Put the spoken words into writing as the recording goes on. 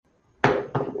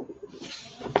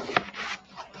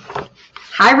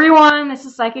Hi, everyone. This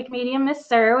is Psychic Medium Miss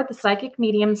Sarah with the Psychic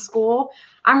Medium School.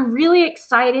 I'm really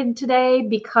excited today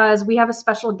because we have a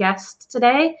special guest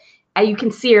today. You can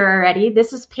see her already.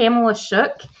 This is Pamela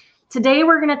Shook. Today,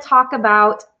 we're going to talk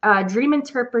about dream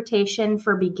interpretation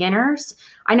for beginners.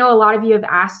 I know a lot of you have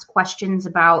asked questions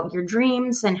about your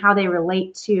dreams and how they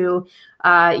relate to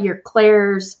your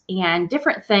clairs and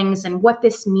different things and what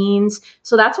this means.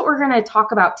 So that's what we're going to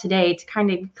talk about today to kind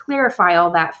of clarify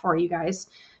all that for you guys.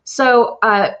 So,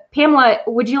 Pamela,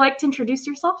 would you like to introduce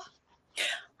yourself?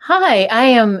 Hi, I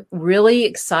am really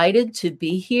excited to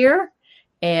be here.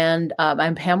 And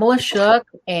I'm Pamela Shook,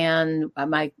 and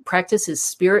my practice is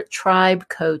Spirit Tribe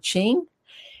Coaching.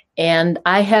 And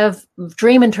I have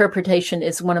dream interpretation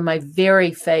is one of my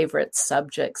very favorite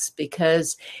subjects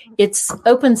because it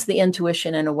opens the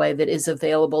intuition in a way that is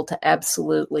available to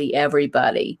absolutely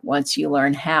everybody once you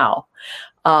learn how.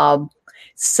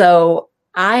 So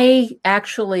I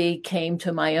actually came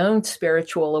to my own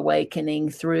spiritual awakening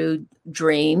through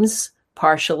dreams,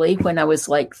 partially when I was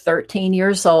like 13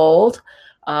 years old.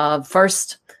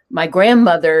 First, my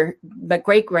great-grandmother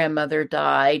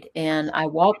died, and I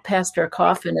walked past her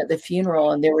coffin at the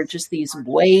funeral, and there were just these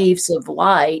waves of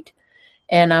light.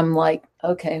 And I'm like,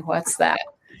 okay, what's that?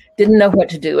 Didn't know what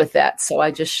to do with that. So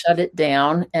I just shut it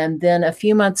down. And then a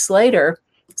few months later,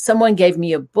 someone gave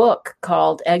me a book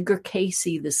called Edgar Cayce,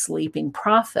 The Sleeping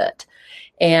Prophet.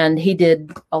 And he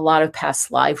did a lot of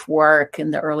past life work in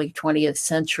the early 20th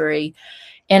century.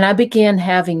 And I began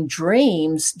having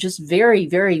dreams, just very,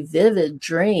 very vivid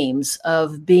dreams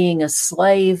of being a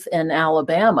slave in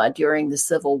Alabama during the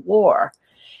Civil War.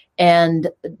 And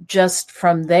just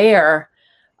from there,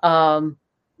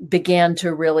 began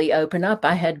to really open up.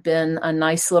 I had been a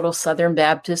nice little Southern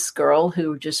Baptist girl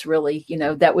who just really,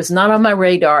 that was not on my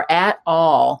radar at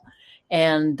all.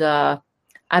 And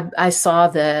I saw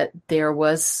that there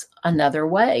was another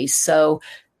way. So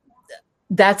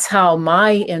that's how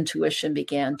my intuition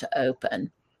began to open,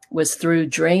 was through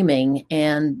dreaming.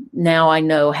 And now I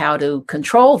know how to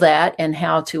control that and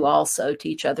how to also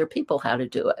teach other people how to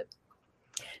do it.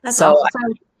 That's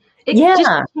awesome.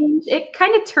 It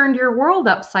kind of turned your world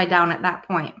upside down at that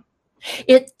point.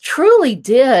 It truly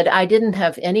did. I didn't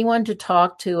have anyone to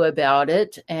talk to about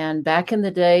it. And back in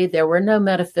the day, there were no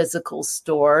metaphysical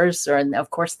stores, and of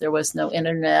course, there was no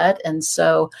internet. And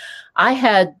so I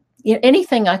had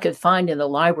anything I could find in the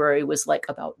library was like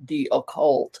about the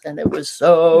occult, and it was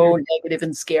so negative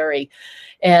and scary.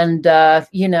 And,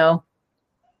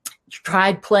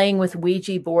 tried playing with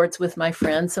Ouija boards with my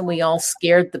friends, and we all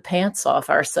scared the pants off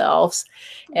ourselves.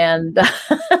 And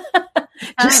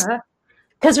just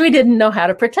because we didn't know how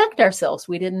to protect ourselves.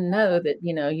 We didn't know that,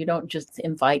 you don't just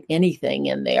invite anything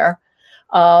in there.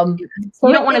 So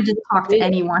you don't want to just talk to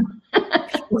anyone.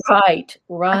 Right.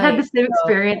 I had the same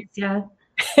experience. Yeah.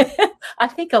 I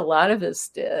think a lot of us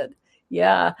did.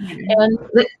 Yeah. And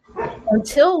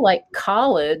until like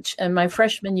college, and my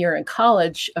freshman year in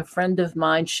college, a friend of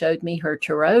mine showed me her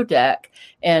tarot deck,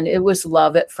 and it was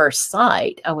love at first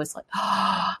sight. I was like,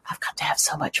 oh, I've got to have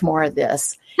so much more of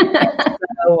this.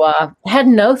 So had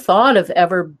no thought of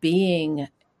ever being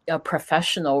a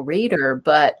professional reader,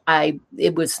 but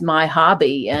it was my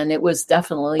hobby, and it was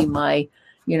definitely my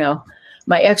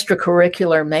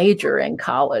extracurricular major in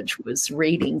college was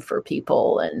reading for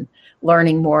people and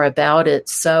learning more about it.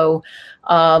 So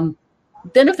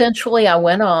then eventually I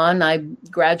went on. I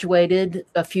graduated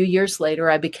a few years later.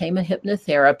 I became a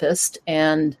hypnotherapist,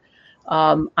 and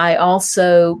I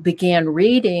also began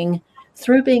reading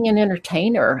through being an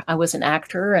entertainer. I was an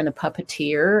actor and a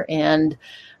puppeteer, and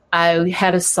I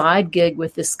had a side gig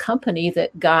with this company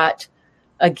that got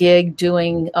a gig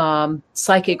doing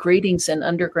psychic readings in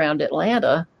underground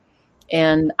Atlanta.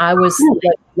 And I was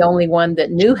the only one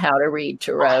that knew how to read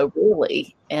tarot,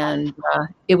 really. And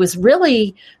it was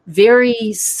really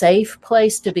very safe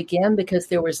place to begin because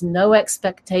there was no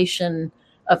expectation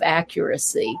of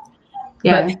accuracy.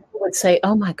 Yeah. But people would say,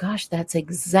 oh my gosh, that's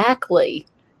exactly,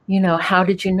 how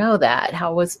did you know that?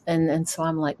 And so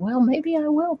I'm like, well, maybe I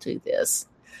will do this.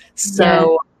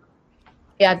 So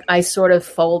I sort of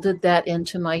folded that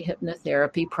into my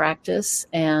hypnotherapy practice.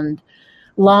 And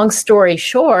long story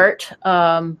short,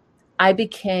 I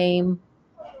became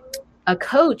a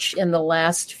coach in the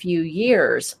last few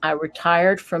years. I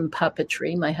retired from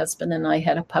puppetry. My husband and I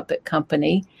had a puppet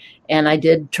company, and I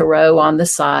did tarot on the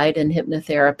side and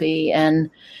hypnotherapy.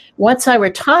 And once I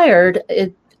retired,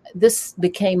 this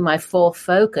became my full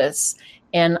focus,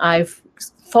 and I've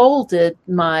folded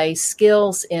my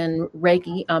skills in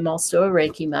Reiki. I'm also a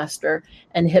Reiki master,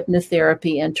 and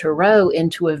hypnotherapy and tarot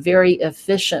into a very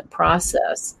efficient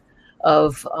process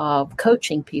of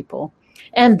coaching people.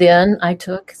 And then I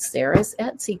took Sarah's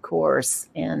Etsy course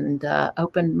and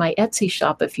opened my Etsy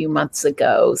shop a few months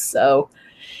ago. So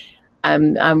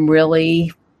I'm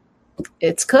really,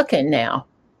 it's cooking now.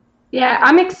 Yeah,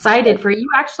 I'm excited for you.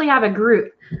 Actually have a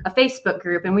group, a Facebook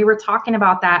group, and we were talking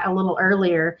about that a little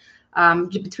earlier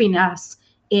between us.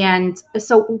 And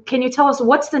so can you tell us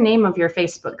what's the name of your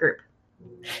Facebook group?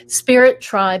 Spirit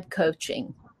Tribe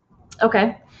Coaching.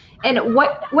 Okay. And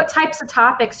what types of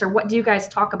topics or what do you guys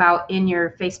talk about in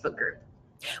your Facebook group?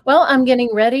 Well, I'm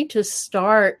getting ready to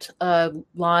start a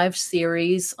live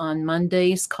series on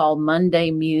Mondays called Monday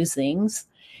Musings.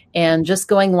 And just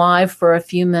going live for a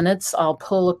few minutes, I'll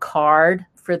pull a card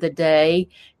for the day.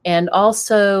 And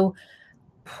also,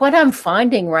 what I'm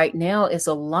finding right now is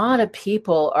a lot of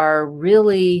people are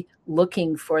really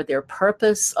looking for their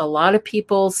purpose. A lot of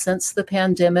people since the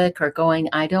pandemic are going,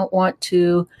 I don't want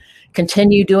to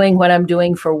continue doing what I'm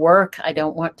doing for work. I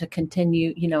don't want to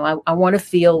continue, I want to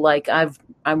feel like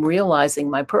I'm realizing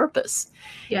my purpose.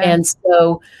 Yeah. And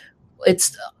so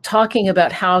it's talking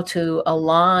about how to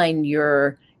align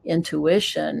your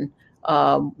intuition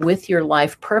with your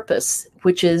life purpose,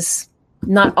 which is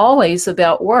not always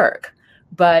about work,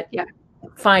 but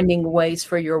finding ways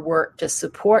for your work to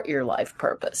support your life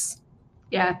purpose.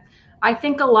 Yeah. I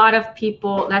think a lot of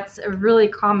people, that's a really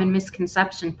common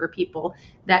misconception for people,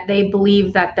 that they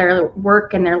believe that their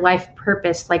work and their life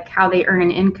purpose, like how they earn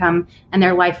an income and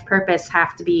their life purpose,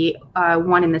 have to be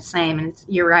one and the same. And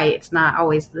you're right, it's not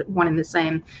always one and the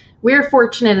same. We're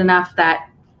fortunate enough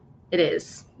that it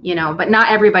is, but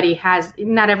not everybody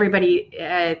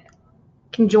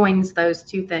conjoins those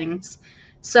two things.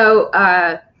 So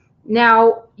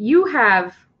now you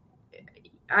have,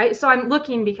 so I'm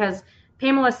looking because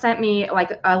Pamela sent me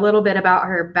like a little bit about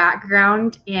her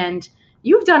background, and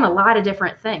you've done a lot of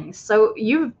different things. So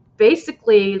you've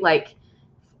basically like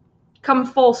come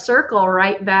full circle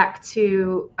right back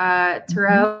to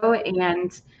tarot.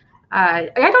 And I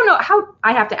don't know how,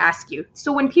 I have to ask you.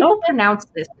 So when people pronounce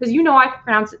this, because I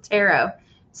pronounce it tarot.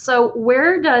 So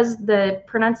where does the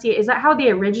pronunciation, is that how the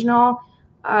original,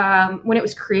 when it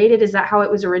was created, is that how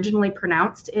it was originally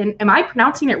pronounced? And am I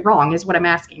pronouncing it wrong is what I'm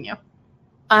asking you.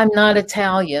 I'm not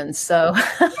Italian, so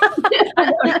I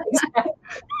don't know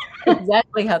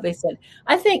exactly how they said.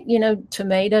 I think,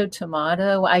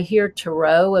 tomato. I hear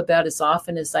tarot about as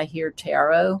often as I hear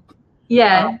tarot.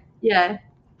 Yeah, yeah.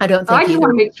 I don't think I just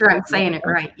want to make sure I'm saying it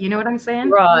right. You know what I'm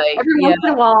saying? Right. Every once in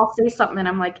a while I'll say something and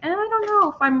I'm like, I don't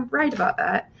know if I'm right about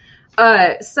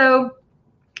that. So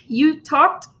you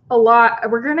talked a lot.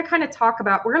 We're going to talk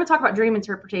about dream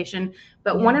interpretation,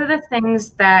 but one of the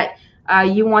things that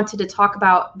you wanted to talk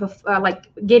about, like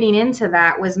getting into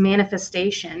that, was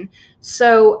manifestation.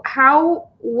 So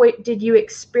what did you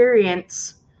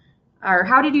experience, or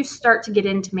how did you start to get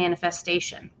into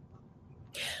manifestation?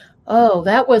 Oh,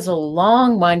 that was a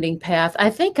long, winding path. I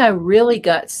think I really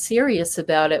got serious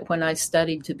about it when I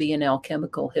studied to be an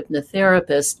alchemical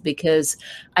hypnotherapist, because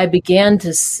I began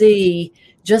to see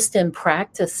just in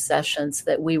practice sessions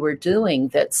that we were doing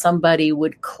that somebody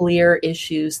would clear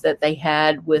issues that they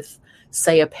had with,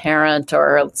 say, a parent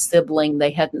or a sibling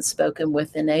they hadn't spoken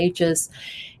with in ages.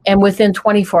 And within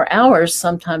 24 hours,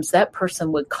 sometimes that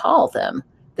person would call them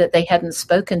that they hadn't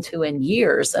spoken to in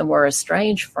years and were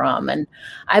estranged from. And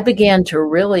I began to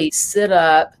really sit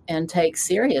up and take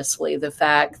seriously the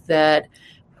fact that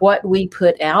what we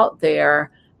put out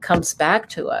there comes back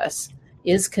to us,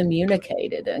 is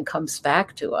communicated and comes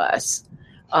back to us.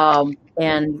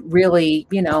 And really,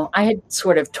 I had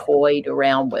sort of toyed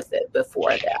around with it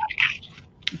before that.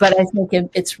 But I think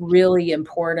it's really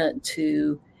important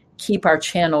to keep our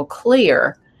channel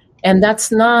clear. And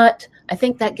I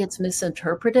think that gets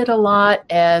misinterpreted a lot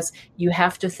as you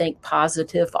have to think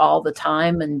positive all the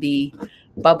time and be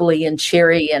bubbly and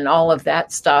cheery and all of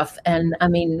that stuff. And I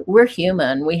mean, we're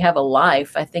human. We have a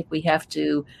life. I think we have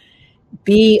to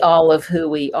be all of who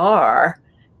we are,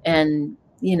 and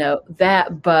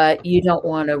but you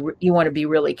want to be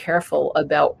really careful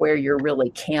about where you're really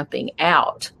camping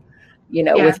out,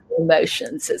 with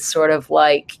emotions. It's sort of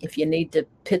like, if you need to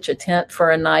pitch a tent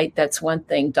for a night, that's one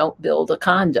thing. Don't build a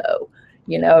condo,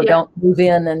 don't move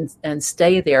in and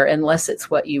stay there unless it's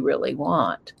what you really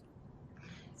want.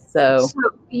 So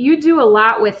you do a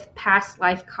lot with past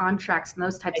life contracts and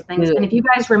those types of things. And if you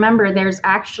guys remember, there's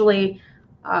actually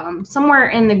somewhere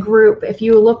in the group, if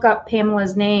you look up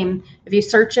Pamela's name, if you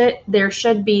search it, there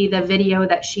should be the video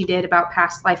that she did about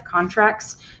past life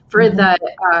contracts for the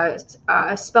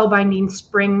Spellbinding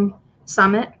Spring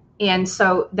Summit. And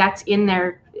so that's in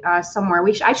there somewhere.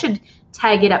 I should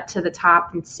tag it up to the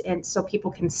top and so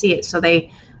people can see it, so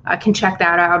they can check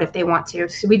that out if they want to.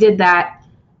 So we did that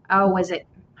Was it?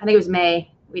 I think it was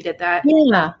May we did that.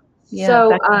 Yeah.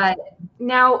 So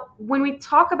now when we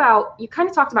talk about, you kind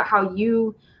of talked about how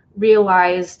you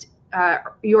realized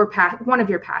one of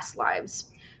your past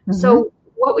lives. Mm-hmm. So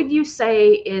what would you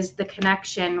say is the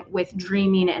connection with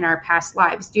dreaming in our past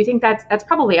lives? Do you think that's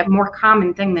probably a more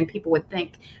common thing than people would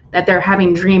think, that they're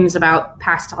having dreams about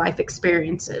past life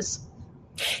experiences?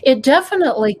 It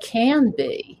definitely can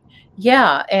be.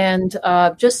 Yeah. And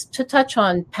just to touch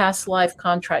on past life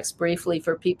contracts briefly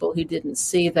for people who didn't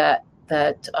see that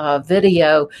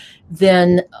video,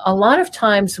 then a lot of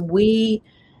times we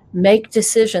make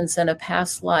decisions in a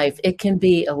past life. It can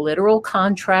be a literal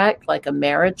contract, like a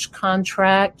marriage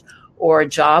contract or a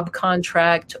job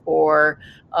contract, or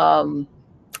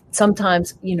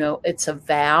sometimes, it's a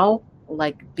vow,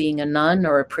 like being a nun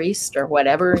or a priest or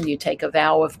whatever, and you take a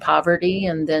vow of poverty,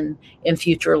 and then in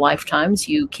future lifetimes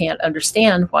you can't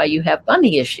understand why you have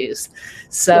money issues.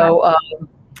 So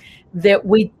that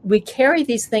we carry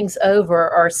these things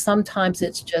over, or sometimes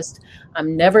it's just,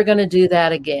 I'm never going to do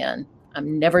that again.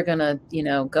 I'm never going to,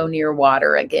 go near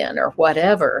water again, or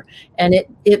whatever. And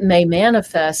it may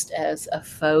manifest as a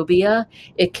phobia.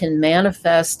 It can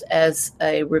manifest as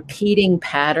a repeating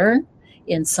pattern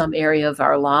in some area of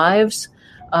our lives.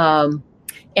 And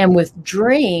with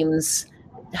dreams,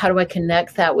 how do I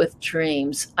connect that with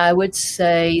dreams? I would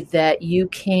say that you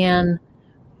can,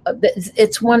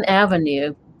 it's one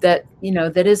avenue that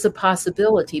is a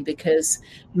possibility, because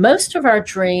most of our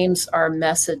dreams are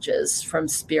messages from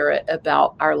spirit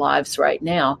about our lives right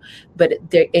now. But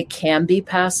it can be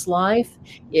past life.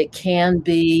 It can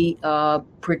be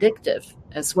predictive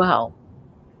as well.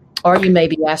 Or you may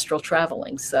be astral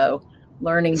traveling. So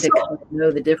learning to kind of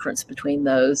know the difference between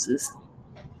those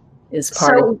is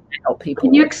part of to help people.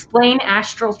 Can you explain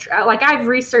astral like, I've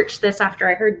researched this after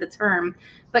I heard the term,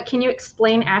 but can you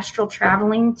explain astral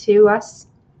traveling to us?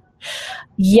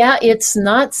 Yeah, it's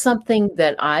not something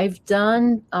that I've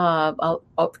done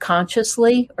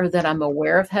consciously, or that I'm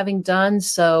aware of having done.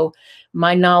 So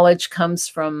my knowledge comes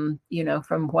from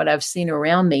what I've seen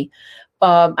around me.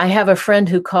 I have a friend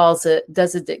who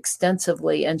does it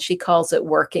extensively, and she calls it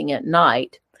working at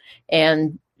night.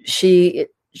 And she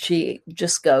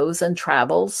just goes and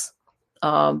travels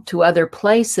to other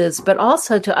places, but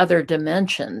also to other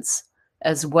dimensions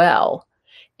as well.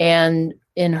 And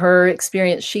in her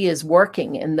experience, she is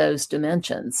working in those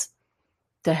dimensions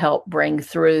to help bring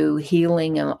through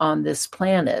healing on this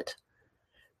planet.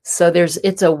 So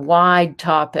it's a wide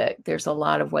topic. There's a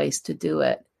lot of ways to do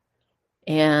it.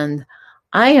 And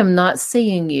I am not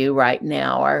seeing you right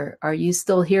now. Are you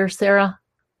still here, Sarah?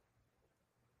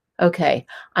 Okay.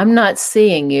 I'm not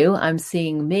seeing you. I'm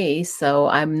seeing me. So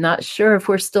I'm not sure if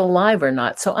we're still live or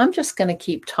not. So I'm just going to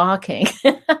keep talking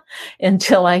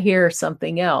until I hear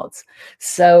something else.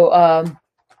 So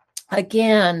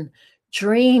again,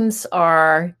 dreams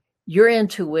are your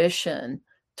intuition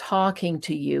talking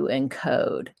to you in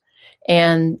code.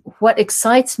 And what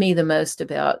excites me the most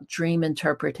about dream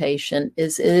interpretation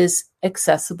is it is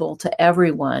accessible to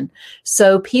everyone.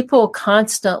 So people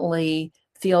constantly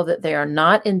feel that they are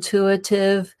not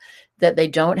intuitive, that they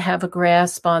don't have a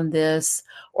grasp on this,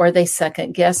 or they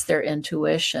second guess their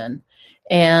intuition.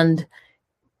 And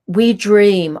we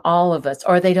dream, all of us,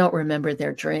 or they don't remember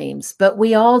their dreams, but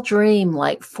we all dream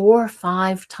like 4 or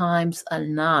 5 times a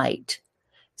night.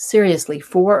 Seriously,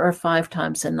 4 or 5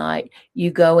 times a night,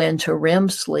 you go into REM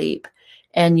sleep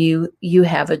and you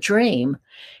have a dream.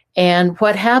 And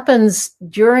what happens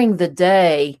during the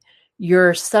day,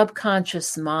 your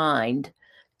subconscious mind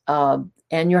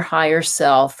and your higher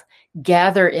self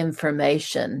gather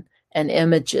information and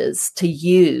images to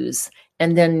use,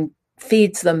 and then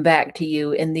feeds them back to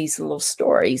you in these little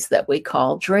stories that we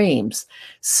call dreams.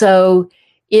 So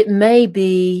it may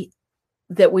be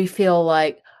that we feel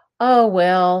like, oh,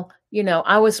 well,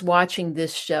 I was watching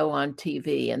this show on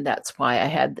TV, and that's why I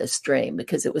had this dream,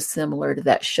 because it was similar to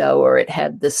that show, or it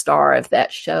had the star of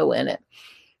that show in it.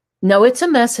 No, it's a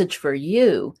message for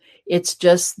you. It's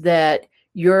just that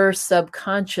your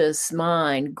subconscious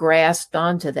mind grasped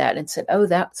onto that and said, oh,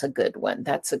 that's a good one.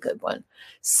 That's a good one.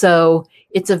 So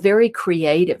it's a very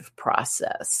creative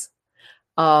process.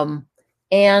 And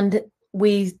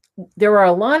there are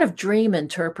a lot of dream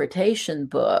interpretation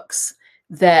books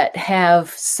that have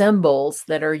symbols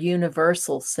that are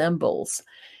universal symbols,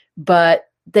 but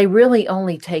they really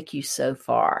only take you so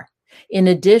far. In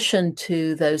addition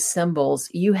to those symbols,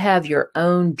 you have your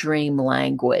own dream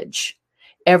language.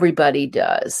 Everybody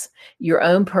does. Your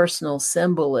own personal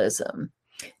symbolism.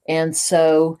 And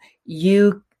so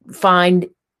you find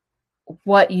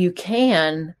what you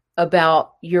can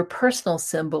about your personal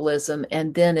symbolism,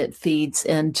 and then it feeds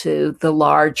into the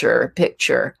larger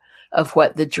picture of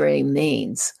what the dream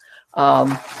means.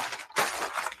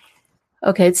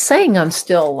 Okay, it's saying I'm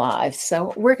still alive,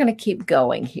 so we're going to keep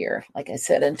going here, like I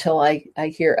said, until I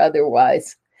hear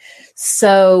otherwise.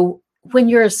 So when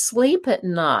you're asleep at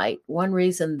night, one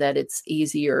reason that it's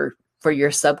easier for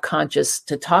your subconscious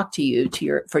to talk to you,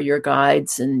 for your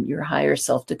guides and your higher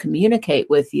self to communicate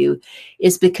with you,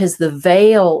 is because the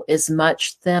veil is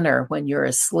much thinner when you're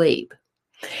asleep.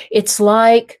 It's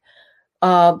like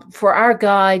for our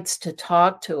guides to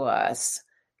talk to us,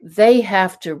 they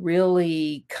have to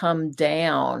really come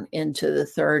down into the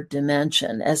third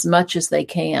dimension as much as they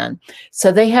can.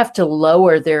 So they have to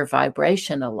lower their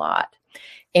vibration a lot.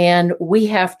 And we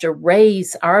have to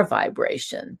raise our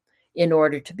vibration in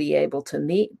order to be able to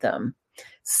meet them.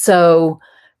 So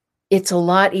it's a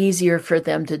lot easier for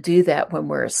them to do that when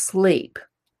we're asleep.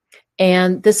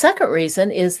 And the second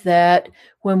reason is that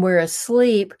when we're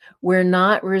asleep, we're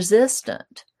not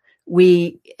resistant.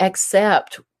 We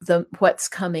accept what's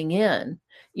coming in.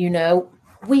 You know,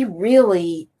 we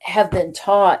really have been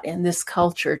taught in this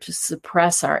culture to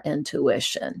suppress our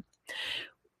intuition.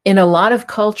 In a lot of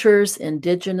cultures,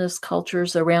 indigenous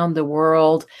cultures around the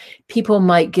world, people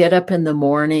might get up in the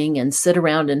morning and sit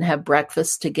around and have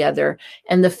breakfast together,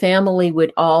 and the family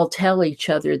would all tell each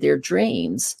other their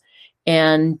dreams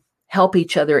and help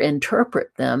each other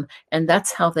interpret them. And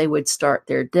that's how they would start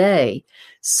their day.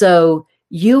 So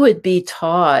you would be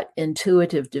taught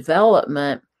intuitive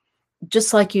development,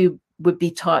 just like you would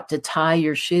be taught to tie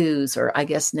your shoes, or I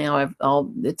guess now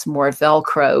it's more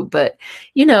Velcro, but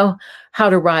you know, how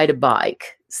to ride a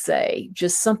bike, say,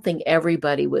 just something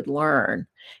everybody would learn.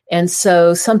 And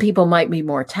so some people might be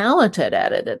more talented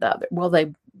at it than others. Well,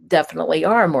 they definitely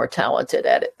are more talented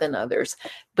at it than others,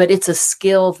 but it's a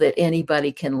skill that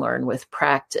anybody can learn with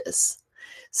practice.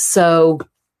 So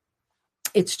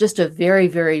it's just a very,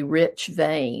 very rich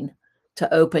vein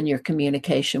to open your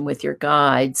communication with your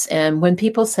guides. And when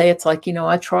people say it's like, you know,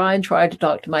 I try to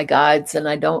talk to my guides and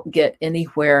I don't get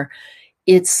anywhere,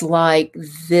 it's like,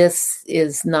 this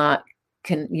is not,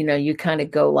 you kind of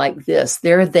go like this.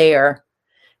 They're there.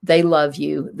 They love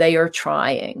you. They are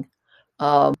trying.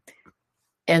 And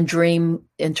dream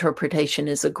interpretation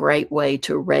is a great way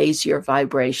to raise your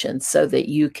vibration so that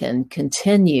you can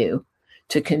continue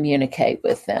to communicate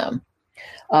with them.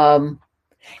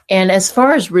 And as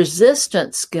far as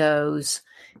resistance goes,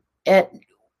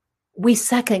 we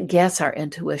second guess our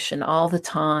intuition all the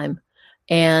time,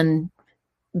 and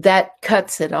that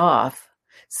cuts it off.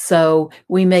 So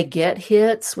we may get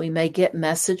hits, we may get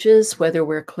messages, whether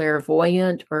we're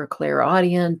clairvoyant or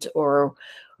clairaudient or,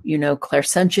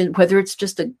 clairsentient, whether it's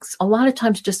just a lot of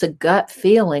times just a gut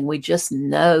feeling. We just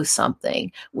know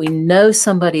something. We know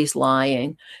somebody's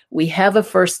lying. We have a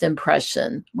first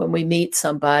impression when we meet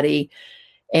somebody.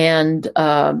 And,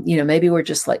 maybe we're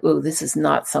just like, oh, this is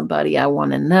not somebody I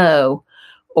want to know.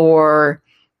 Or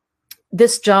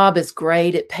this job is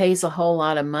great. It pays a whole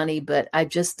lot of money, but I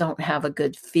just don't have a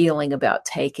good feeling about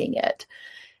taking it.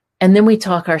 And then we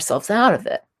talk ourselves out of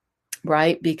it,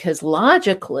 right? Because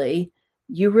logically,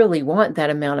 you really want that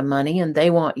amount of money and they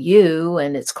want you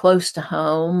and it's close to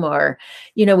home, or,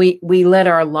 we let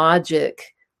our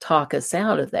logic talk us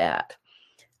out of that.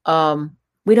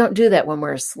 We don't do that when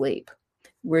we're asleep.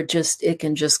 It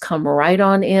can just come right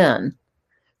on in.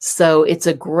 So it's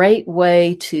a great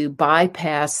way to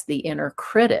bypass the inner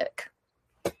critic.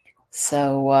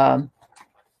 So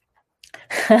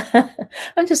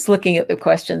I'm just looking at the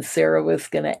questions Sarah was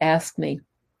going to ask me.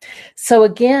 So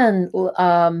again,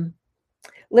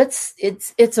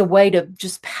 it's a way to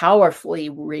just powerfully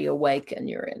reawaken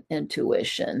your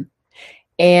intuition.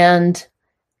 And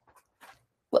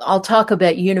I'll talk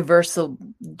about universal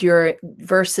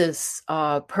versus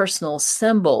personal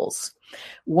symbols.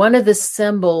 One of the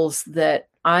symbols that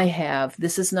I have,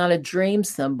 this is not a dream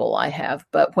symbol I have,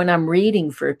 but when I'm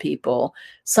reading for people,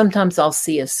 sometimes I'll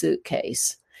see a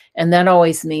suitcase. And that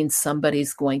always means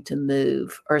somebody's going to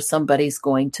move or somebody's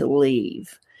going to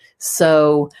leave.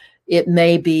 So it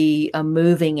may be a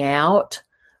moving out.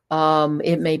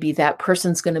 It may be that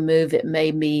person's going to move. It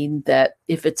may mean that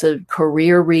if it's a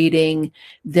career reading,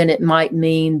 then it might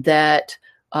mean that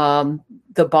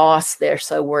the boss they're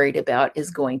so worried about is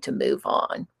going to move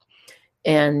on.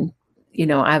 And,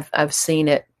 I've seen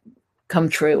it come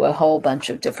true a whole bunch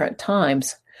of different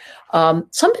times.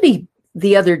 Somebody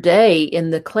the other day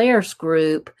in the Claire's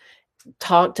group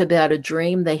talked about a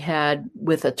dream they had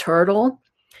with a turtle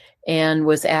and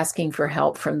was asking for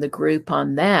help from the group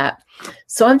on that.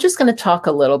 So I'm just going to talk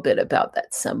a little bit about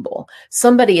that symbol.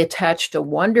 Somebody attached a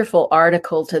wonderful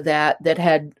article to that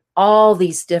had all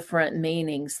these different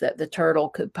meanings that the turtle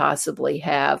could possibly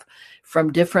have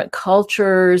from different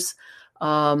cultures.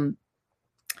 And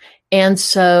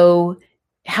so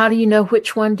how do you know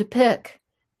which one to pick?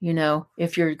 You know,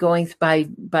 if you're going by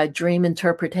dream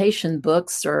interpretation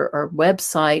books or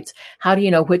websites, how do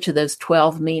you know which of those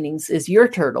 12 meanings is your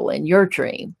turtle in your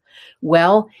dream?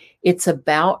 Well, it's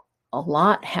about a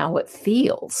lot how it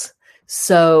feels.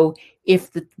 So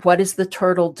what is the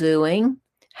turtle doing?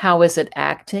 How is it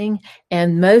acting?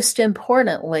 And most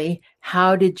importantly,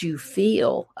 how did you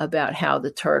feel about how the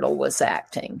turtle was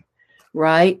acting?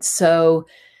 Right? So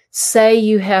say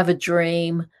you have a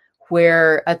dream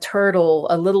where a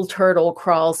little turtle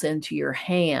crawls into your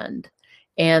hand,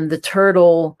 and the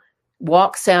turtle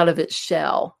walks out of its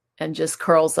shell and just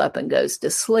curls up and goes to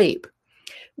sleep.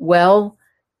 Well,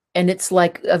 and it's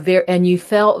like and you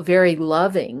felt very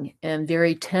loving and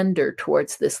very tender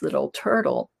towards this little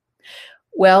turtle.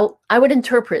 Well, I would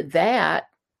interpret that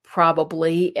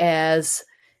probably as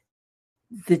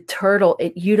the turtle,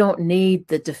 you don't need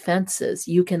the defenses.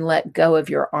 You can let go of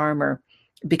your armor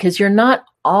because you're not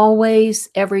always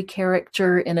every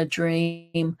character in a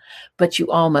dream, but you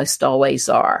almost always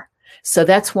are. So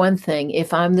that's one thing.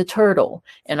 If I'm the turtle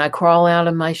and I crawl out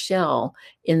of my shell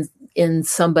in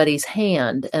somebody's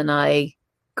hand and I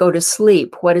go to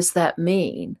sleep, what does that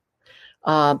mean?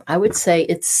 I would say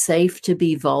it's safe to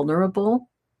be vulnerable.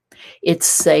 It's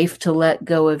safe to let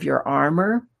go of your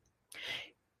armor.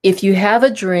 If you have a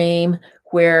dream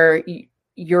where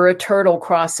you're a turtle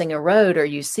crossing a road, or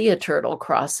you see a turtle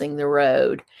crossing the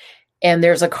road and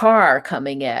there's a car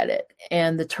coming at it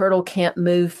and the turtle can't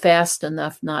move fast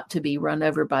enough not to be run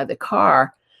over by the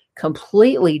car,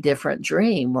 completely different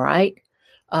dream, right?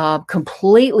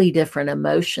 Completely different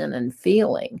emotion and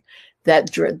feeling.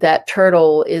 That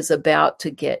turtle is about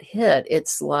to get hit.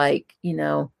 It's like,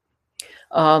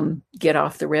 get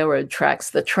off the railroad tracks,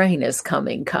 the train is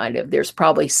coming, kind of. There's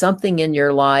probably something in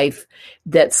your life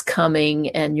that's coming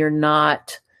and you're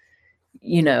not,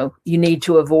 you need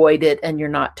to avoid it and you're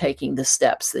not taking the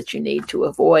steps that you need to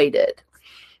avoid it.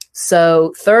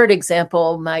 So third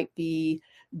example might be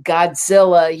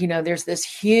Godzilla. There's this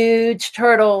huge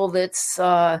turtle that's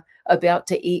about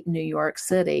to eat New York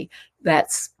City.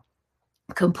 That's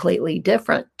completely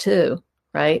different too,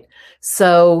 right?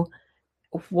 So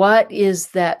what is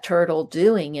that turtle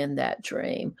doing in that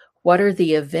dream? What are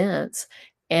the events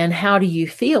and how do you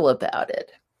feel about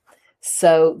it?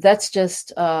 So that's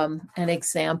just an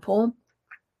example.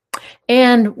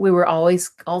 And we were always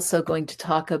also going to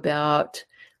talk about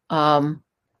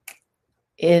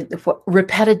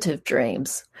repetitive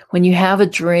dreams. When you have a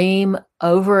dream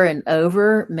over and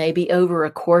over, maybe over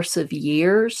a course of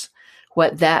years,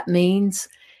 what that means.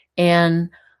 And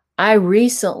I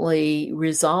recently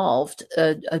resolved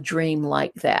a dream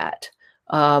like that.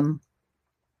 I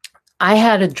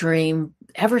had a dream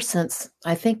ever since,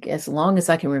 I think as long as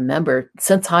I can remember,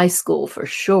 since high school for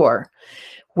sure,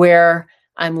 where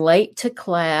I'm late to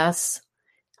class.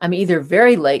 I'm either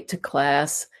very late to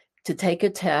class to take a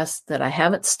test that I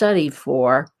haven't studied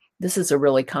for. This is a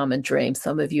really common dream.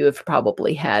 Some of you have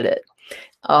probably had it.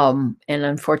 And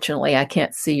unfortunately, I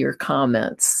can't see your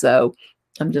comments. So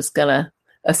I'm just going to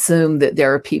assume that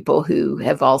there are people who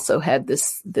have also had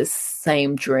this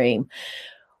same dream.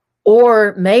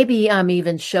 Or maybe I'm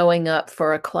even showing up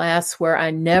for a class where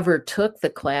I never took the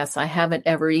class. I haven't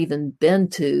ever even been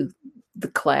to the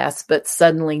class, but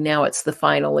suddenly now it's the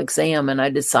final exam and I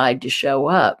decide to show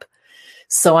up.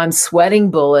 So I'm sweating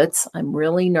bullets. I'm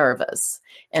really nervous.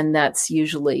 And that's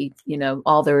usually,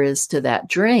 all there is to that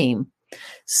dream.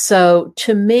 So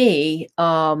to me,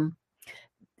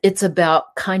 it's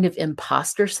about kind of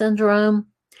imposter syndrome.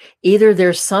 Either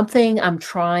there's something I'm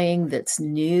trying that's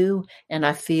new and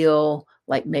I feel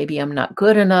like maybe I'm not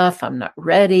good enough, I'm not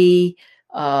ready,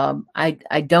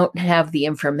 I don't have the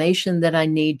information that I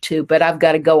need to, but I've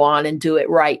got to go on and do it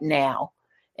right now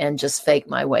and just fake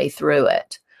my way through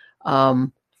it.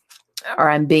 Or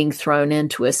I'm being thrown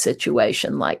into a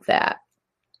situation like that.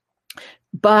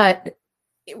 But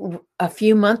a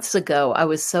few months ago, I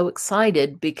was so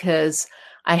excited because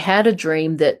I had a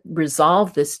dream that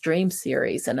resolved this dream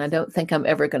series, and I don't think I'm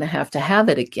ever going to have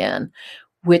it again,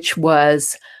 which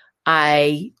was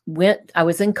I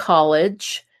was in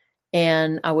college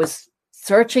and I was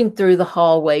searching through the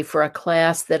hallway for a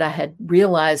class that I had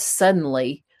realized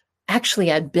suddenly,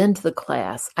 actually, I'd been to the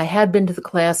class. I had been to the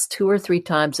class 2 or 3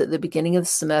 times at the beginning of the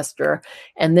semester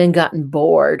and then gotten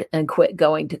bored and quit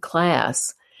going to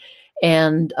class.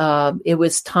 And it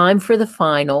was time for the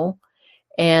final.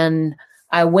 And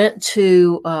I went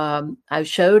to, I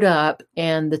showed up,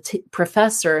 and the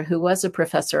professor, who was a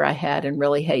professor I had and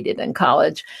really hated in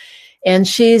college, and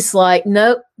she's like,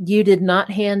 nope, you did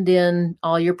not hand in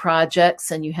all your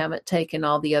projects and you haven't taken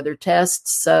all the other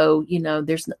tests. So,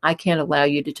 I can't allow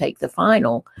you to take the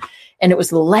final. And it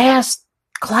was the last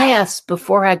class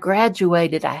before I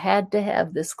graduated. I had to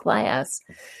have this class.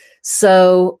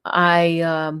 So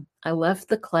I left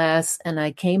the class and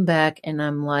I came back and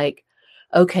I'm like,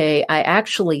 okay, I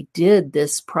actually did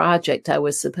this project I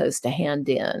was supposed to hand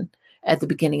in at the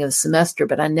beginning of the semester,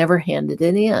 but I never handed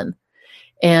it in.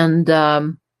 And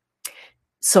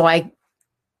so I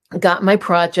got my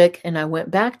project and I went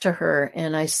back to her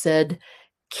and I said,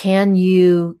 can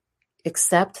you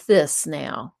accept this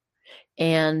now?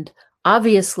 And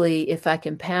obviously, if I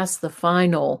can pass the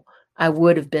final, I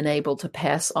would have been able to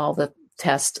pass all the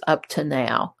tests up to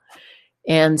now.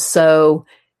 And so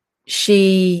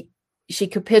she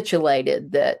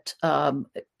capitulated that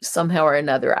somehow or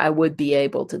another I would be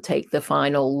able to take the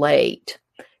final late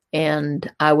and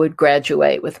I would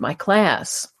graduate with my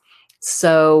class.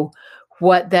 So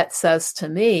what that says to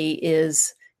me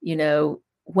is,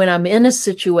 when I'm in a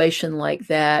situation like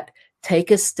that, take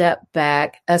a step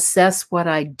back, assess what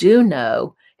I do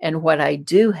know and what I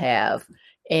do have,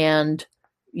 and,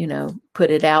 put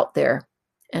it out there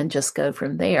and just go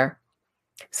from there.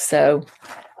 So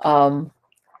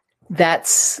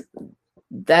that's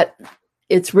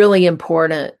it's really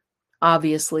important,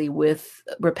 obviously, with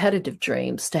repetitive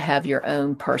dreams to have your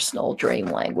own personal dream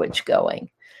language going.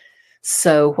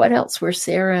 So what else were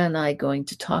Sarah and I going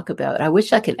to talk about? I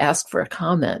wish I could ask for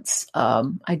comments.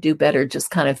 I do better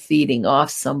just kind of feeding off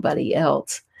somebody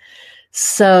else.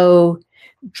 So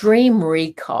dream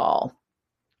recall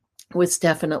was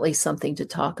definitely something to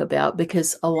talk about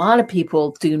because a lot of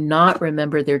people do not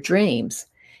remember their dreams.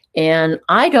 And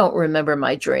I don't remember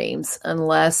my dreams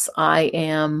unless I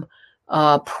am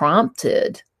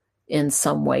prompted in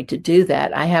some way to do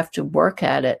that. I have to work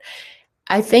at it.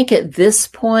 I think at this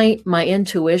point, my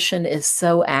intuition is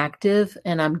so active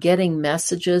and I'm getting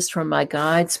messages from my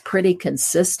guides pretty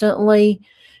consistently.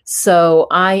 So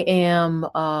I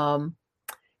am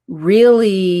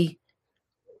really,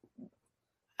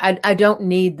 I don't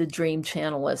need the dream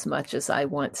channel as much as I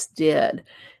once did.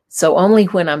 So only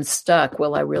when I'm stuck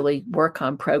will I really work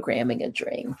on programming a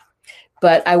dream.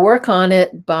 But I work on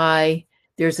it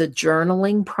there's a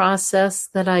journaling process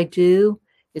that I do.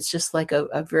 It's just like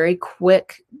a very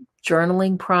quick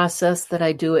journaling process that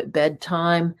I do at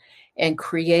bedtime and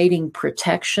creating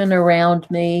protection around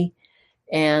me.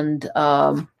 And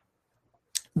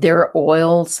there are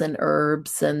oils and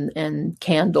herbs and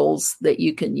candles that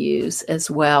you can use as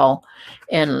well.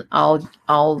 And I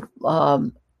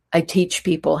teach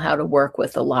people how to work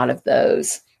with a lot of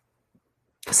those.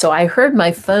 So I heard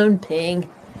my phone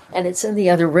ping and it's in the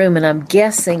other room and I'm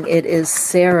guessing it is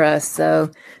Sarah.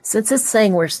 So since it's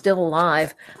saying we're still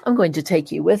alive, I'm going to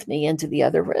take you with me into the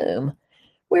other room.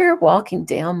 We're walking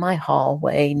down my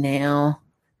hallway now.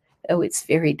 Oh, it's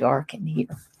very dark in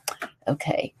here.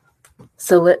 Okay.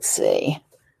 So let's see.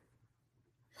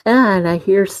 And I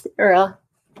hear Sarah.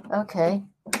 Okay.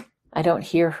 I don't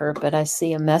hear her, but I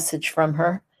see a message from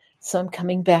her. So I'm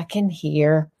coming back in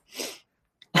here.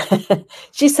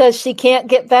 She says she can't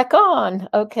get back on.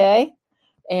 Okay.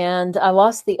 And I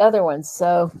lost the other one.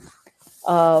 So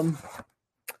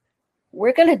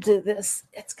we're going to do this.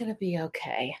 It's going to be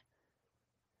okay.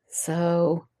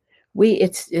 So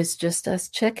it's just us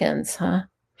chickens, huh?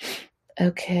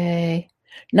 Okay.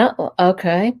 No,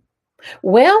 okay.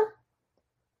 Well,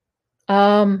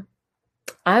 I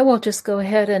will just go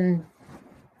ahead and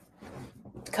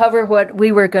cover what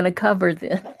we were going to cover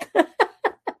then.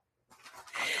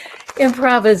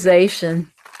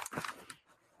 Improvisation.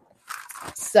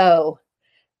 So,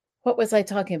 what was I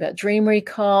talking about? Dream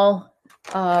recall.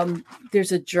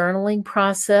 There's a journaling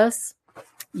process.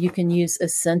 You can use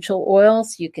essential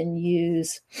oils. You can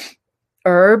use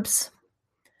herbs.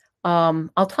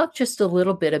 I'll talk just a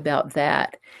little bit about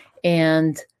that.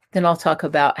 And then I'll talk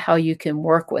about how you can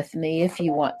work with me if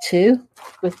you want to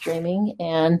with dreaming.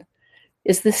 And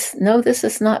no, this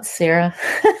is not Sarah.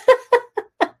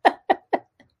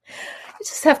 I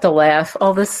just have to laugh.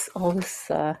 All this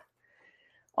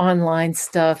online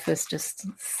stuff is just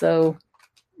so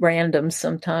random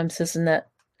sometimes, isn't it?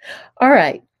 All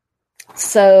right.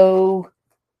 So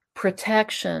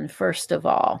protection, first of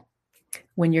all,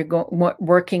 when you're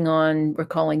working on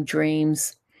recalling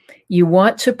dreams, you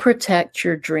want to protect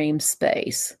your dream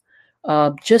space,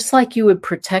 just like you would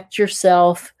protect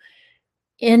yourself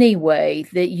any way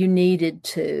that you needed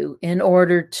to in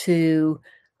order to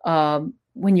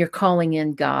when you're calling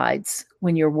in guides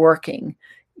when you're working.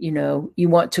 You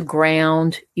want to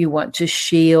ground, you want to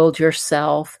shield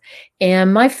yourself.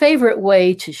 And my favorite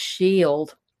way to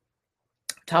shield,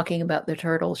 talking about the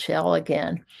turtle shell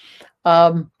again,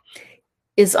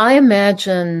 is I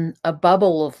imagine a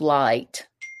bubble of light.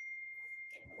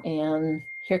 And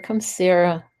here comes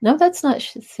Sarah. No, that's not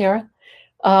Sarah.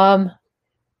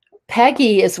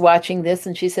 Peggy is watching this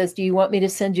and she says, do you want me to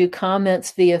send you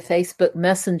comments via Facebook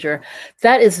Messenger?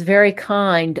 That is very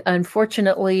kind.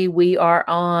 Unfortunately, we are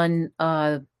on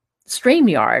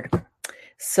StreamYard.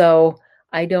 So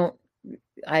I don't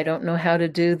know how to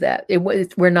do that.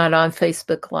 We're not on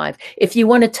Facebook Live. If you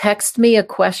want to text me a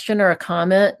question or a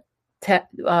comment,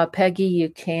 Peggy, you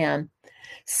can.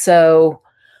 So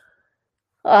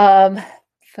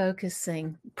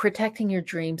focusing, protecting your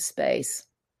dream space.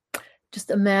 Just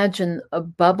imagine a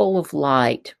bubble of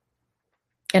light,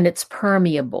 and it's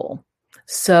permeable.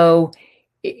 So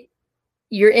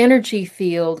your energy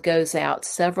field goes out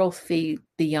several feet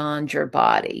beyond your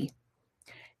body.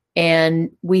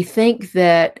 And we think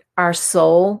that our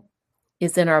soul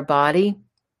is in our body,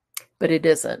 but it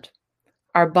isn't.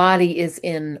 Our body is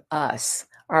in us.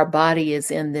 Our body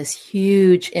is in this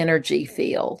huge energy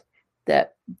field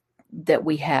that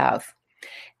we have.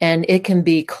 And it can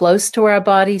be close to our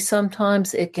body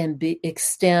sometimes. It can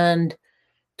extend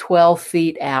 12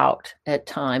 feet out at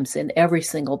times in every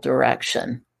single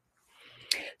direction.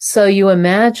 So you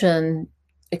imagine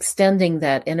extending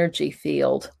that energy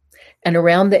field, and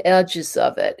around the edges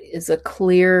of it is a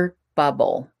clear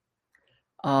bubble.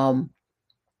 And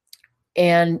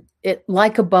it,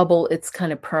 like a bubble, it's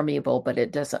kind of permeable, but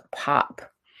it doesn't pop.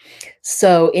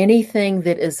 So anything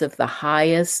that is of the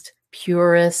highest,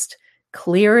 purest,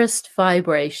 clearest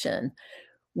vibration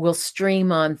will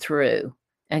stream on through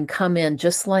and come in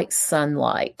just like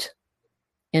sunlight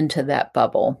into that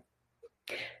bubble.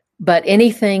 But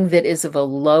anything that is of a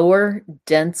lower,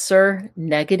 denser,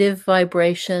 negative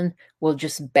vibration will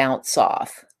just bounce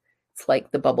off. It's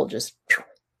like the bubble just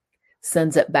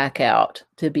sends it back out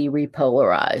to be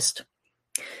repolarized.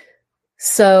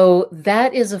 So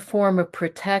that is a form of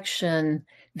protection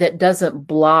that doesn't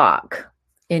block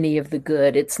any of the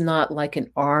good. It's not like an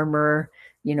armor,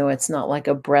 it's not like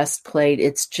a breastplate.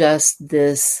 It's just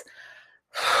this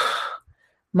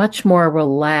much more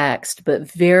relaxed, but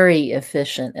very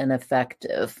efficient and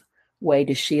effective way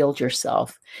to shield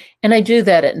yourself. And I do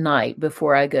that at night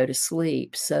before I go to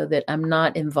sleep so that I'm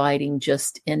not inviting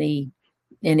just any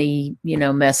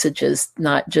messages,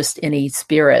 not just any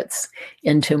spirits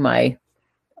into my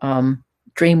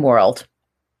dream world.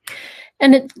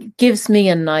 And it gives me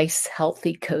a nice,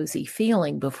 healthy, cozy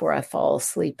feeling before I fall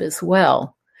asleep as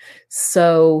well.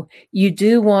 So you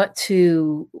do want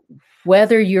to,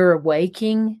 whether you're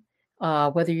waking,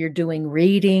 whether you're doing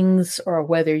readings or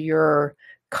whether you're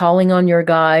calling on your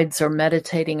guides or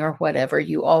meditating or whatever,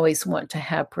 you always want to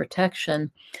have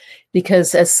protection.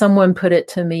 Because as someone put it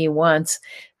to me once,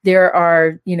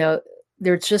 there's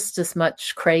just as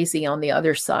much crazy on the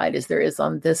other side as there is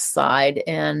on this side.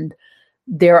 And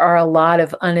there are a lot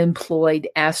of unemployed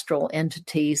astral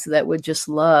entities that would just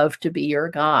love to be your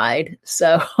guide.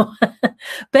 So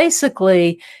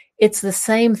basically, it's the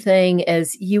same thing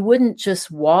as you wouldn't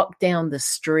just walk down the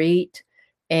street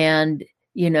and,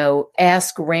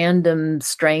 ask random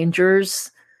strangers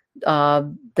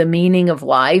the meaning of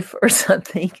life or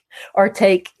something, or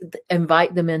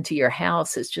invite them into your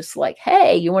house. It's just like,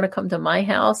 hey, you want to come to my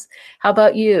house? How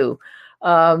about you?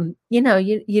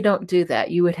 You don't do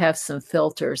that. You would have some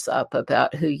filters up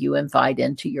about who you invite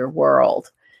into your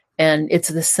world. And it's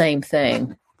the same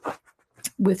thing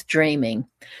with dreaming.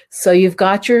 So you've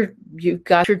got your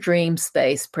dream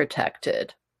space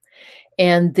protected.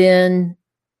 And then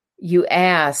you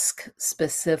ask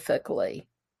specifically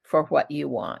for what you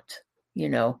want,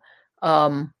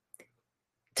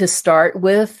 to start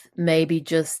with, maybe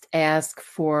just ask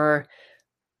for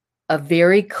a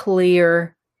very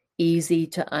clear, easy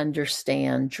to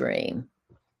understand dream.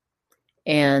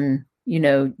 And,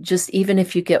 just even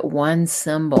if you get one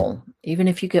symbol, even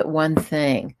if you get one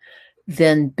thing,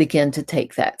 then begin to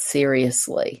take that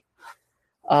seriously.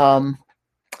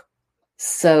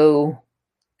 So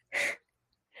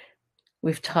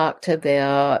we've talked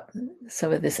about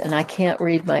some of this, and I can't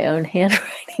read my own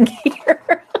handwriting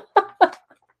here.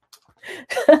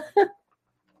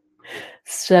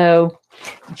 So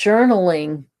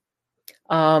journaling,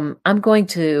 I'm going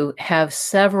to have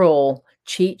several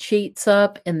cheat sheets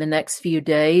up in the next few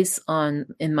days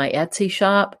in my Etsy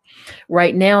shop.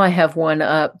 Right now I have one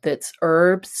up that's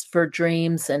herbs for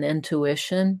dreams and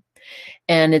intuition.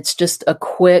 And it's just a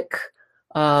quick,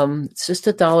 it's just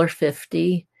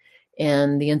 $1.50.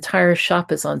 And the entire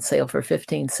shop is on sale for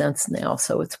 15 cents now.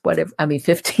 So it's whatever,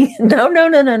 15,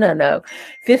 no,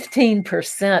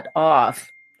 15% off.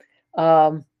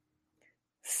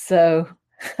 So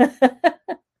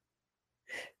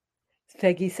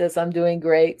Peggy says, I'm doing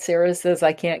great. Sarah says,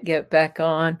 I can't get back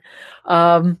on.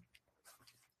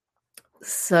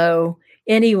 So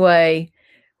anyway,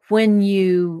 when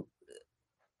you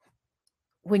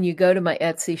go to my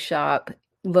Etsy shop,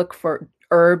 look for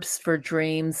Herbs for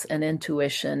Dreams and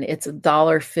Intuition. It's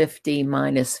 $1.50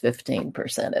 minus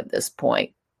 15% at this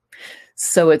point.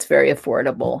 So it's very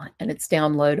affordable and it's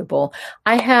downloadable.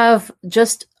 I have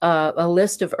just a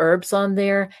list of herbs on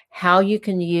there, how you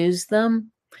can use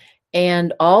them,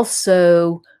 and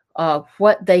also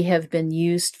what they have been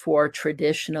used for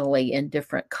traditionally in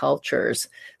different cultures.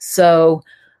 So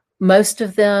most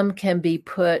of them can be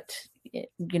put,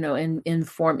 in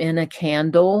form in a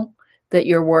candle that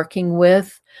you're working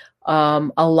with.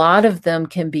 A lot of them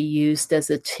can be used as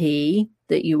a tea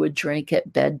that you would drink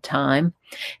at bedtime.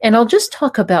 And I'll just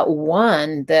talk about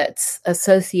one that's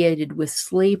associated with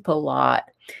sleep a lot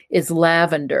is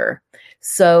lavender.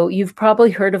 So you've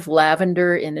probably heard of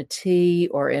lavender in a tea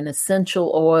or in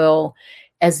essential oil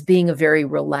as being a very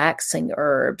relaxing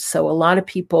herb. So a lot of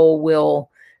people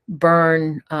will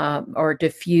burn or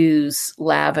diffuse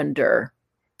lavender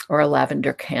or a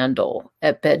lavender candle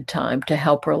at bedtime to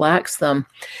help relax them.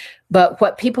 But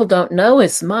what people don't know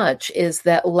as much is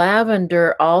that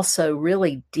lavender also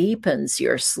really deepens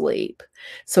your sleep.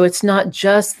 So it's not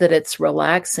just that it's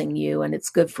relaxing you and it's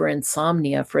good for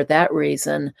insomnia for that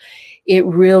reason. It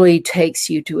really takes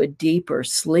you to a deeper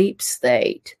sleep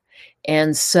state.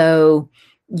 And so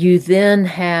you then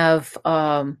have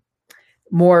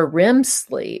more REM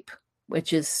sleep,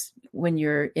 which is when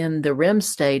you're in the REM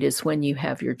state is when you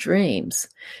have your dreams.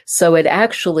 So it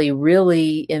actually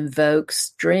really invokes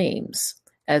dreams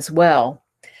as well.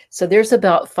 So there's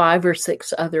about 5 or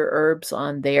 6 other herbs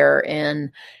on there,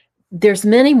 and there's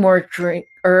many more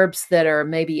herbs that are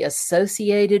maybe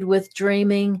associated with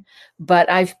dreaming, but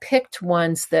I've picked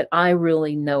ones that I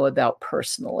really know about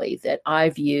personally that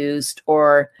I've used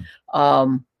or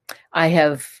I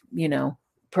have,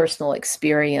 personal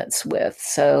experience with.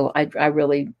 So I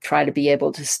really try to be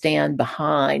able to stand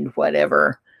behind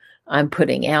whatever I'm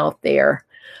putting out there.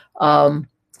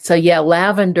 So yeah,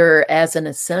 lavender as an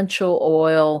essential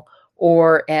oil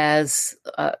or as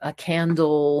a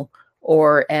candle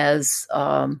or as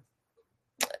a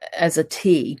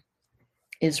tea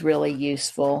is really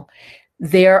useful.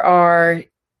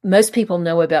 Most people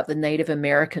know about the Native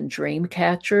American dream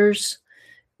catchers,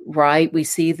 right? We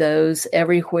see those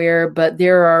everywhere, but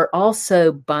there are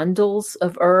also bundles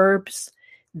of herbs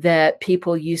that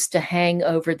people used to hang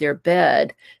over their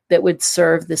bed that would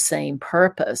serve the same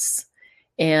purpose.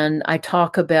 And I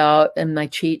talk about in my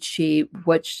cheat sheet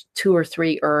which 2 or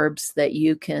 3 herbs that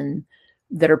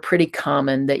are pretty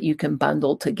common that you can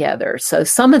bundle together. So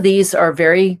some of these are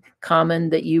very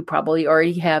common that you probably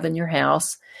already have in your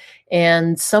house.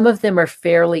 And some of them are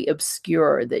fairly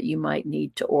obscure that you might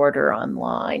need to order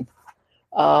online.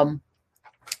 I'm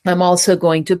also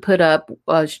going to put up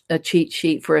a cheat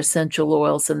sheet for essential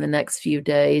oils in the next few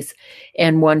days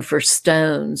and one for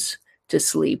stones to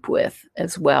sleep with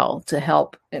as well to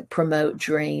help promote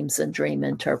dreams and dream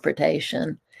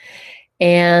interpretation.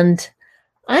 And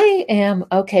we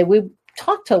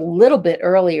talked a little bit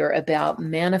earlier about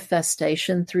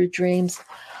manifestation through dreams.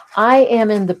 I am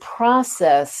in the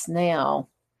process now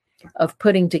of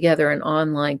putting together an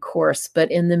online course.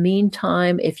 But in the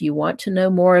meantime, if you want to know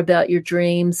more about your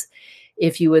dreams,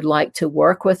 if you would like to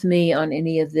work with me on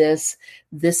any of this,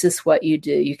 this is what you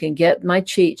do. You can get my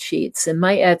cheat sheets in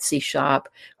my Etsy shop,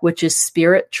 which is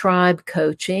Spirit Tribe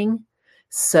Coaching.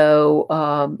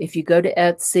 So if you go to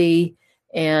Etsy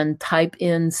and type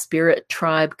in Spirit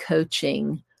Tribe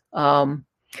Coaching,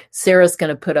 Sarah's going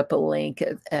to put up a link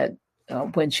at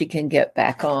when she can get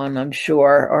back on, I'm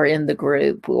sure, or in the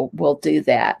group, we'll do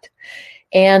that.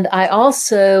 And I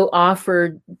also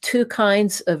offer 2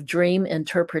 kinds of dream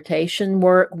interpretation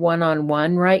work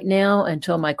one-on-one right now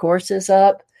until my course is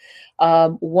up.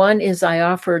 One is I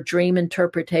offer dream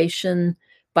interpretation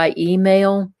by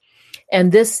email.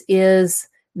 And this is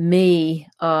me,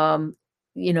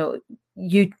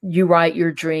 you write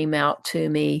your dream out to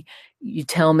me. You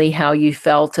tell me how you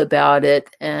felt about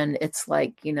it. And it's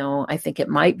like, I think it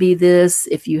might be this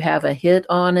if you have a hit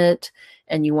on it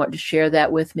and you want to share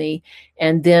that with me.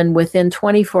 And then within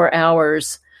 24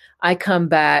 hours, I come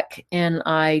back and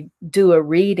I do a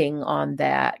reading on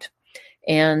that.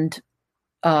 And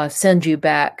send you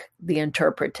back the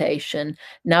interpretation.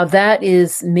 Now, that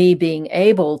is me being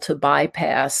able to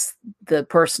bypass the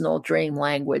personal dream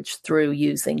language through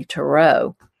using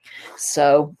Tarot.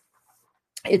 So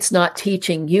it's not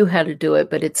teaching you how to do it,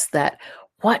 but it's that,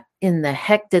 what in the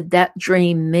heck did that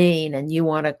dream mean? And you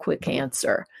want a quick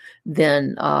answer.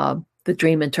 Then the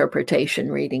dream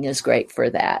interpretation reading is great for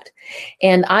that.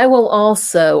 And I will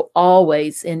also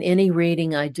always, in any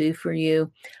reading I do for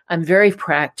you, I'm very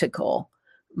practical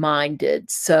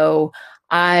minded. So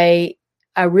I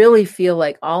really feel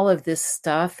like all of this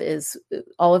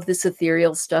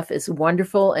ethereal stuff is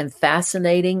wonderful and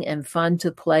fascinating and fun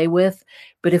to play with.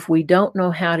 But if we don't know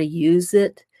how to use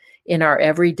it in our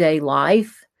everyday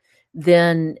life,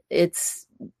 then it's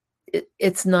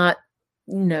not,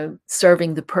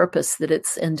 serving the purpose that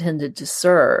it's intended to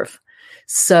serve.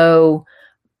 So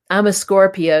I'm a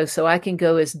Scorpio, so I can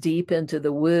go as deep into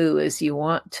the woo as you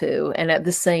want to. And at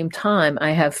the same time,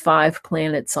 I have 5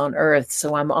 planets on Earth.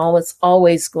 So I'm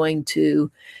always going to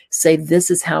say,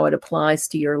 this is how it applies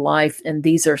to your life. And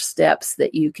these are steps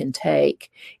that you can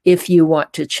take if you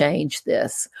want to change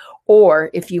this.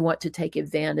 Or if you want to take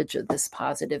advantage of this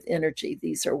positive energy,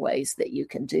 these are ways that you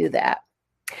can do that.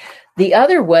 The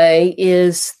other way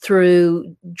is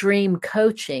through dream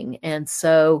coaching. And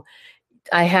so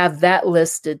I have that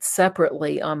listed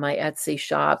separately on my Etsy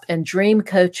shop. And dream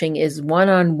coaching is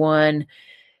one-on-one.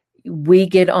 We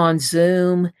get on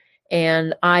Zoom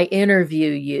and I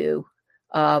interview you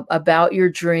about your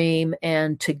dream.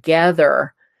 And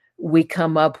together we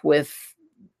come up with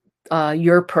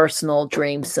your personal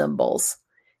dream symbols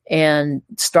and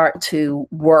start to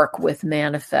work with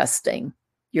manifesting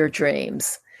your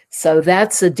dreams. So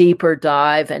that's a deeper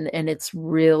dive, and it's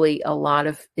really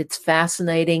it's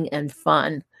fascinating and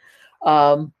fun.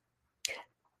 So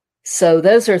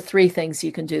those are 3 things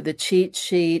you can do: the cheat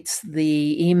sheets,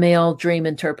 the email dream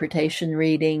interpretation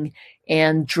reading,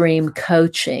 and dream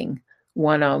coaching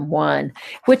one-on-one,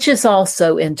 which is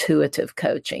also intuitive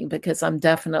coaching, because I'm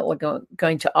definitely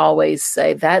going to always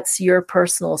say that's your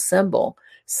personal symbol.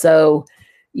 So,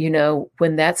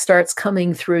 when that starts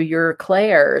coming through your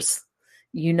clairs,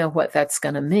 you know what that's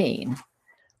going to mean.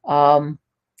 And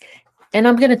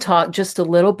I'm going to talk just a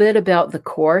little bit about the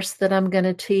course that I'm going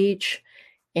to teach.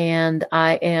 And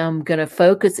I am going to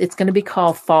focus, it's going to be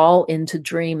called Fall into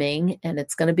Dreaming, and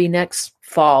it's going to be next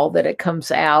fall that it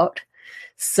comes out.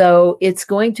 So it's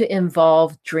going to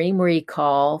involve dream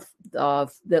recall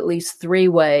of at least 3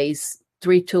 ways,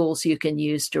 3 tools you can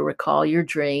use to recall your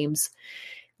dreams: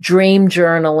 dream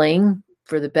journaling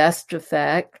for the best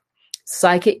effect,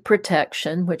 psychic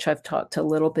protection, which I've talked a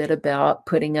little bit about,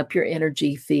 putting up your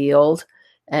energy field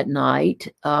at night.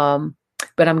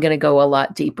 But I'm going to go a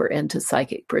lot deeper into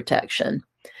psychic protection.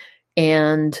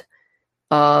 And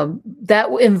that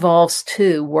involves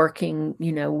too working,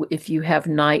 if you have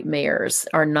nightmares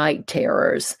or night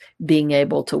terrors, being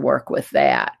able to work with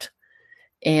that.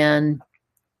 And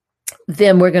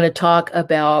then we're going to talk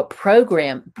about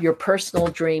your personal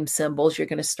dream symbols. You're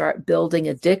going to start building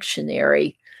a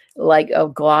dictionary, like a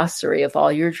glossary of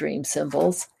all your dream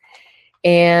symbols.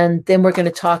 And then we're going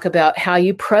to talk about how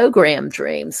you program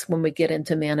dreams when we get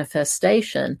into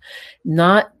manifestation.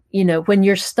 Not, when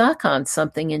you're stuck on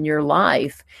something in your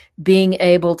life, being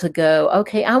able to go,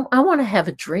 okay, I want to have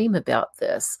a dream about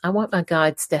this. I want my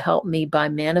guides to help me by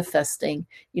manifesting,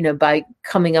 by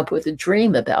coming up with a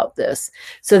dream about this.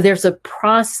 So there's a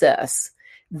process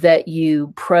that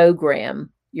you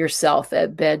program yourself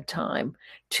at bedtime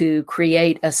to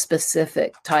create a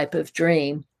specific type of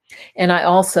dream. And I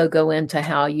also go into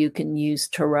how you can use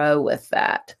Tarot with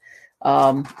that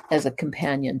as a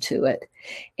companion to it.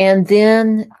 And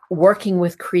then working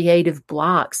with creative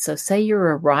blocks. So say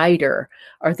you're a writer,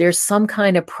 or there's some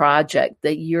kind of project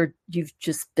that you've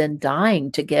just been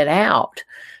dying to get out.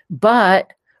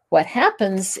 But what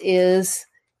happens is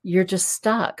you're just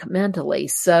stuck mentally.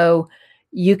 So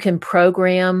you can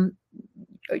program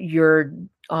your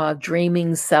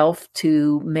dreaming self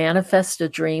to manifest a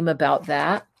dream about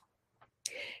that,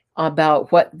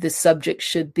 about what the subject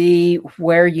should be,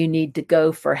 where you need to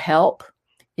go for help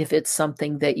if it's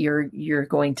something that you're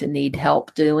going to need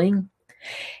help doing,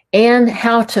 and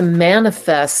how to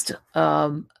manifest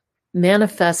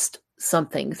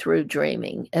something through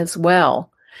dreaming as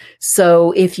well.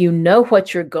 So if you know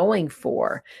what you're going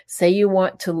for, say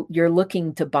you're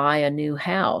looking to buy a new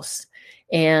house,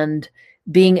 and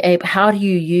how do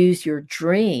you use your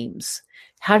dreams?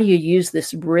 How do you use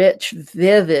this rich,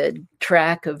 vivid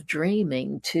track of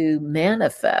dreaming to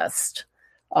manifest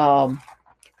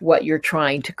what you're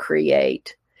trying to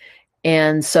create?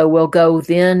 And so we'll go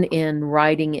then in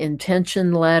writing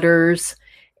intention letters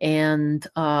and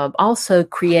also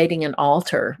creating an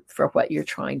altar for what you're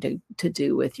trying to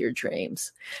do with your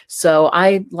dreams. So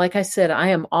like I said, I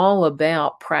am all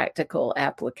about practical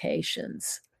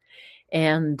applications.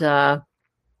 And I'm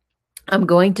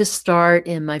going to start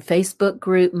in my Facebook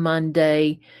group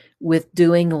Monday with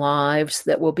doing lives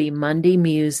that will be Monday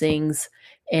musings.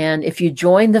 And if you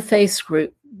join the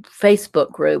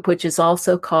Facebook group, which is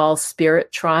also called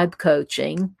Spirit Tribe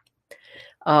Coaching,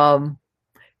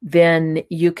 then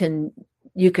you can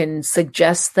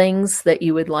suggest things that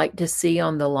you would like to see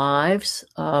on the lives.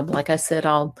 Like I said,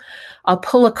 I'll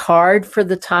pull a card for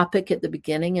the topic at the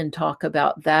beginning and talk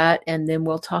about that, and then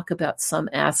we'll talk about some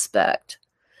aspect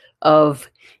of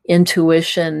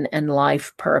intuition and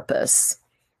life purpose.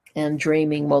 And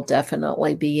dreaming will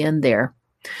definitely be in there.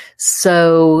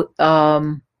 So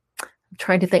I'm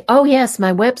trying to think. Oh, yes,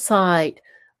 my website,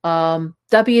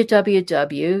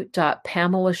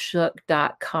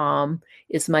 www.pamelashook.com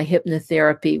is my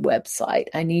hypnotherapy website.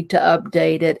 I need to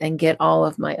update it and get all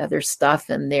of my other stuff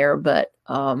in there, but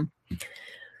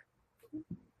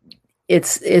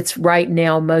it's right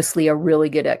now mostly a really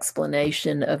good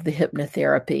explanation of the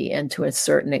hypnotherapy and to a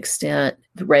certain extent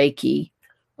Reiki.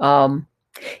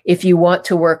 If you want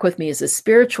to work with me as a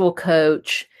spiritual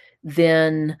coach,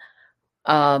 then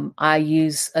I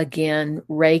use, again,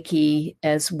 Reiki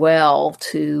as well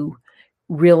to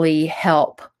really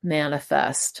help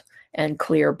manifest and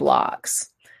clear blocks.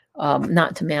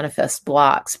 Not to manifest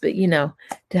blocks, but, to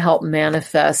help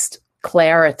manifest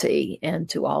clarity and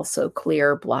to also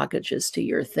clear blockages to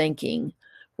your thinking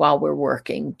while we're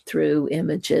working through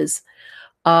images.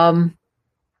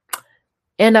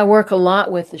 And I work a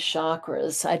lot with the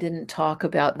chakras. I didn't talk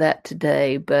about that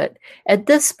today, but at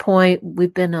this point,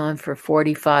 we've been on for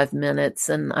 45 minutes,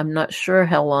 and I'm not sure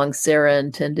how long Sarah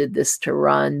intended this to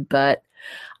run, but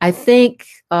I think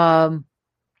that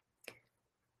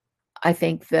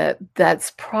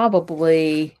that's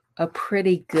probably a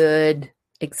pretty good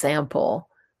example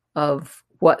of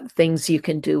what things you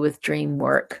can do with dream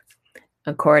work,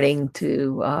 according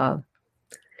to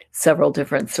several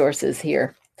different sources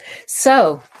here.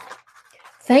 So,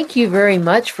 thank you very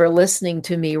much for listening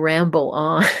to me ramble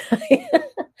on.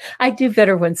 I do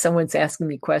better when someone's asking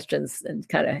me questions and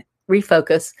kind of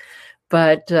refocus.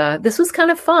 But this was kind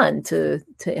of fun to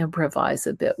improvise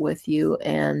a bit with you.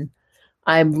 And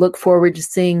I look forward to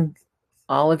seeing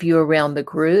all of you around the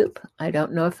group. I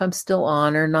don't know if I'm still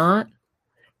on or not.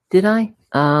 Did I?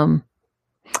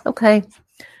 Okay.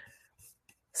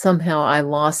 Somehow I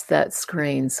lost that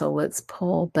screen. So let's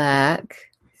pull back.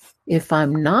 If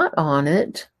I'm not on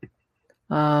it,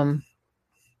 I'm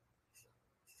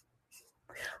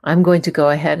going to go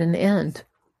ahead and end.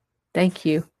 Thank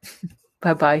you.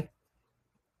 Bye-bye.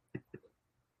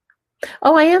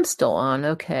 Oh, I am still on.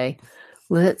 Okay.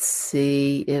 Let's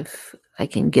see if I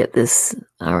can get this.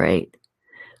 All right.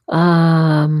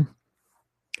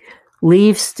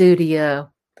 Leave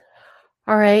studio.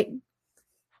 All right.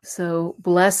 So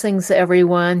blessings,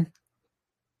 everyone.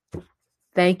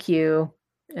 Thank you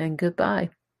and goodbye.